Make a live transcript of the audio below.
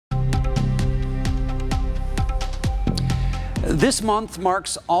This month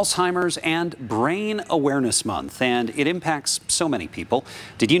marks Alzheimer's and Brain Awareness Month, and it impacts so many people.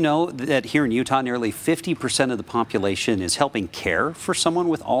 Did you know that here in Utah, nearly 50% of the population is helping care for someone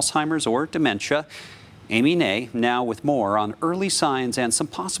with Alzheimer's or dementia? Amy Nay now with more on early signs and some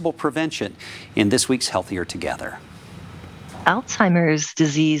possible prevention in this week's Healthier Together. Alzheimer's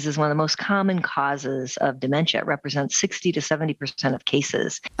disease is one of the most common causes of dementia. It represents 60 to 70% of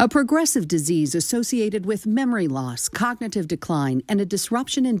cases. A progressive disease associated with memory loss, cognitive decline, and a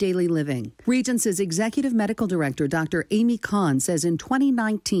disruption in daily living. Regence's executive medical director, Dr. Amy Kahn, says in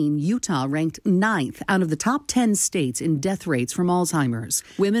 2019, Utah ranked 9th out of the top 10 states in death rates from Alzheimer's.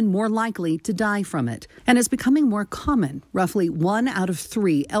 Women more likely to die from it. And it's becoming more common. Roughly 1 out of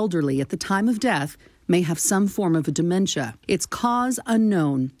 3 elderly at the time of death may have some form of a dementia. Its cause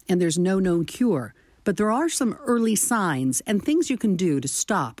unknown, and there's no known cure. But there are some early signs and things you can do to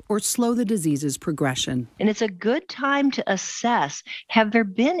stop or slow the disease's progression. And it's a good time to assess, have there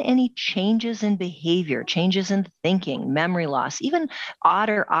been any changes in behavior, changes in thinking, memory loss, even odd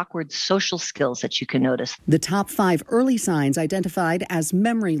or awkward social skills that you can notice? The top 5 early signs identified as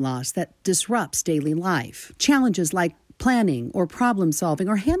memory loss that disrupts daily life. Challenges like planning or problem solving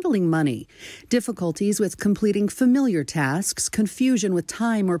or handling money, difficulties with completing familiar tasks, confusion with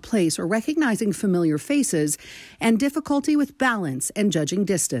time or place or recognizing familiar faces, and difficulty with balance and judging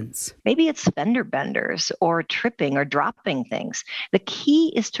distance. Maybe it's fender benders or tripping or dropping things. The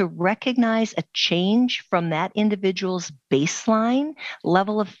key is to recognize a change from that individual's baseline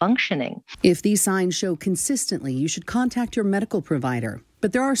level of functioning. If these signs show consistently, you should contact your medical provider.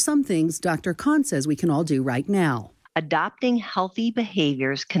 But there are some things Dr. Kahn says we can all do right now. Adopting healthy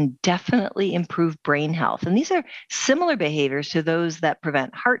behaviors can definitely improve brain health. And these are similar behaviors to those that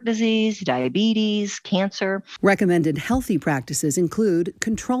prevent heart disease, diabetes, cancer. Recommended healthy practices include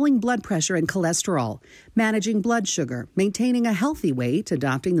controlling blood pressure and cholesterol, managing blood sugar, maintaining a healthy weight,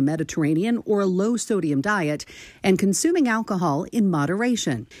 adopting the Mediterranean or a low-sodium diet, and consuming alcohol in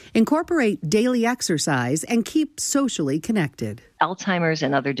moderation. Incorporate daily exercise and keep socially connected. Alzheimer's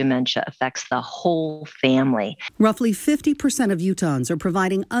and other dementia affects the whole family. Roughly 50% of Utahns are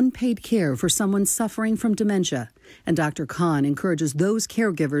providing unpaid care for someone suffering from dementia. And Dr. Kahn encourages those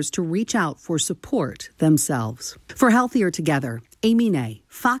caregivers to reach out for support themselves. For Healthier Together, Amy Nay,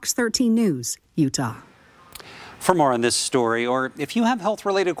 Fox 13 News, Utah. For more on this story, or if you have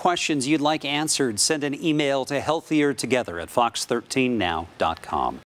health-related questions you'd like answered, send an email to healthiertogether@fox13now.com.